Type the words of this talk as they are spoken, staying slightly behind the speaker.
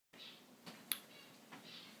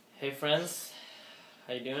Hey friends,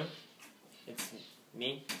 how you doing? It's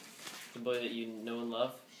me, the boy that you know and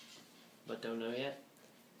love, but don't know yet.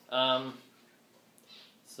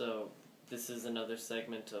 So this is another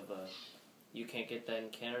segment of You Can't Get That in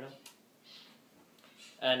Canada.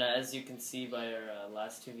 And as you can see by our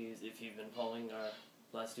last two videos, if you've been following our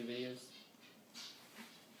last two videos,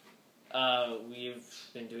 we've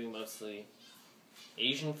been doing mostly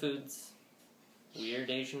Asian foods,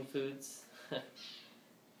 weird Asian foods,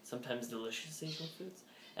 sometimes delicious Asian foods,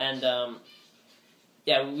 and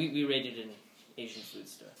yeah, we rated an Asian food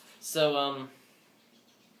store. So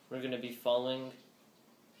we're going to be following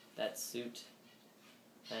that suit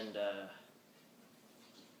and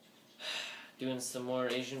doing some more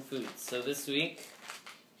Asian foods. So this week,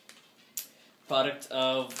 product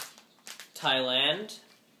of Thailand,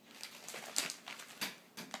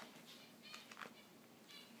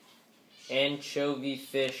 anchovy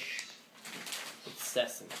fish with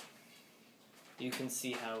sesame. You can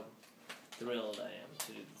see how thrilled I am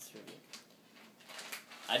to do this review.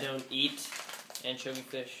 I don't eat anchovy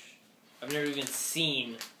fish. I've never even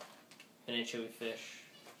seen an anchovy fish,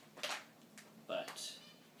 but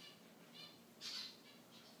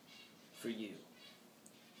for you,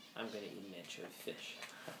 I'm gonna eat an anchovy fish.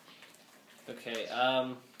 Okay,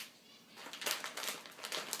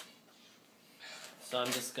 so I'm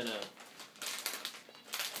just gonna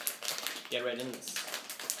get right in this.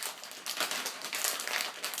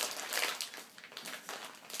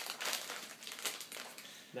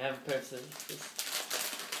 May I have a pair of scissors, please?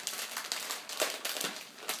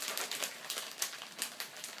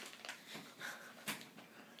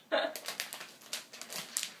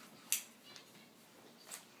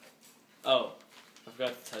 Oh, I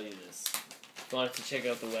forgot to tell you this. If you wanted to check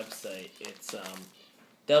out the website, it's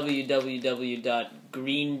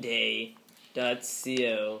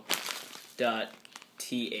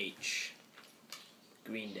www.greenday.co.th.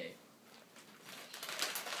 Green Day.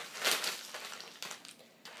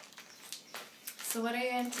 So what are you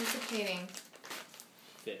anticipating?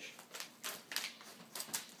 Fish.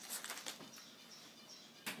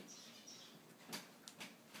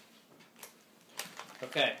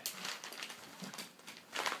 Okay.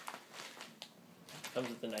 Comes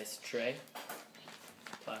with a nice tray.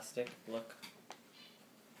 Plastic, look.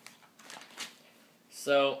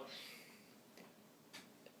 So,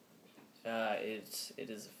 it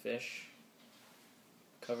is a fish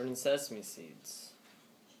covered in sesame seeds.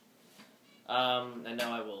 And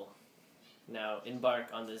now I will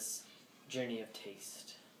embark on this journey of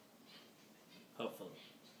taste. Hopefully.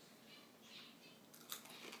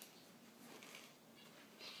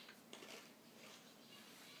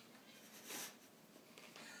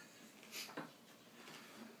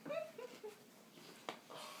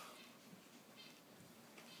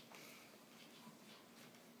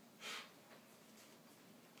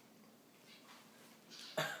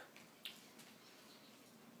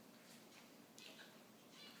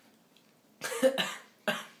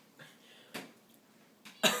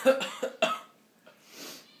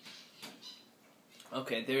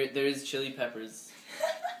 Okay, there is chili peppers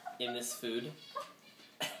in this food.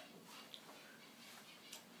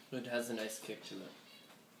 It has a nice kick to it.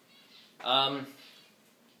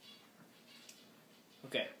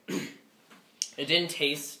 Okay. It didn't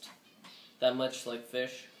taste that much like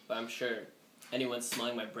fish, but I'm sure anyone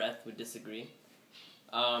smelling my breath would disagree.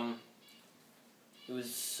 It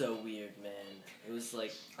was so weird, man. It was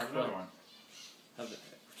like... Have another one.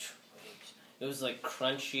 It was like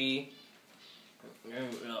crunchy.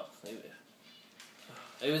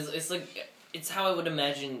 It's how I would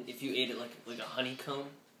imagine if you ate it like a honeycomb.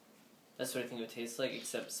 That's what I think it would taste like,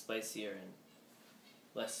 except spicier and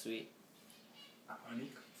less sweet. A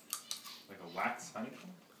honeycomb? Like a wax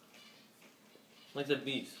honeycomb? Like the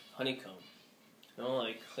bees, honeycomb. You know,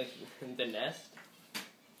 like the nest,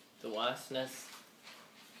 the wasp nest.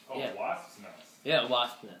 Oh, yeah. Wasp's nest. Yeah,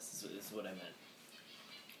 wasp nest is what I meant.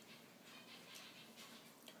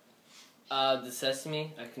 The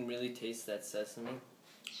sesame, I can really taste that sesame.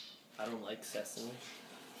 I don't like sesame.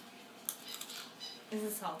 Is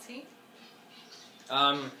it salty?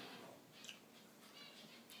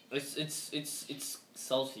 It's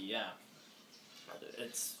salty, yeah.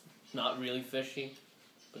 It's not really fishy,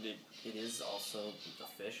 but it is also a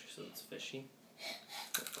fish, so it's fishy.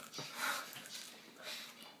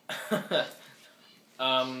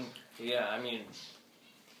 Yeah, I mean,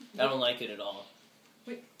 I don't like it at all.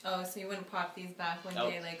 Wait, oh, so you wouldn't pop these back one Nope.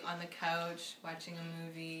 day, like on the couch, watching a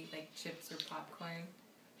movie, like chips or popcorn?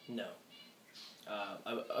 No.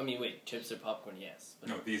 I mean, wait, chips or popcorn, yes. But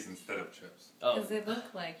No, these instead of chips. oh. Because they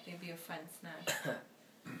look like they'd be a fun snack.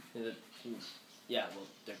 Yeah, well,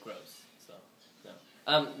 they're gross, so no.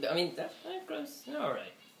 I mean, they're gross. They're all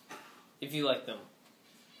right. If you like them,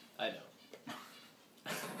 I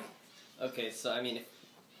don't. Okay, so I mean,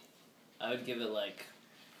 I would give it like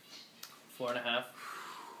 4.5.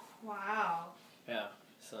 Wow. Yeah.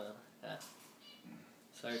 So yeah.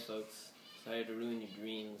 Sorry, folks. Sorry to ruin your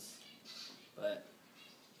dreams, but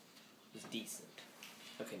it was decent.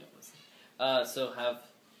 Okay, no, it wasn't. So have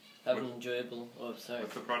an enjoyable. Oh, sorry.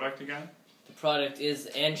 What's the product again? The product is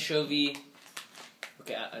anchovy.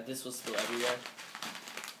 Okay, this will spill everywhere.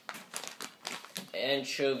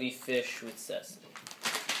 Anchovy fish with sesame.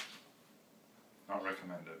 Not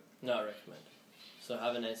recommended. Not recommended. So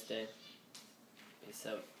have a nice day. Peace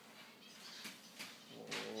out.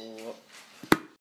 Oh.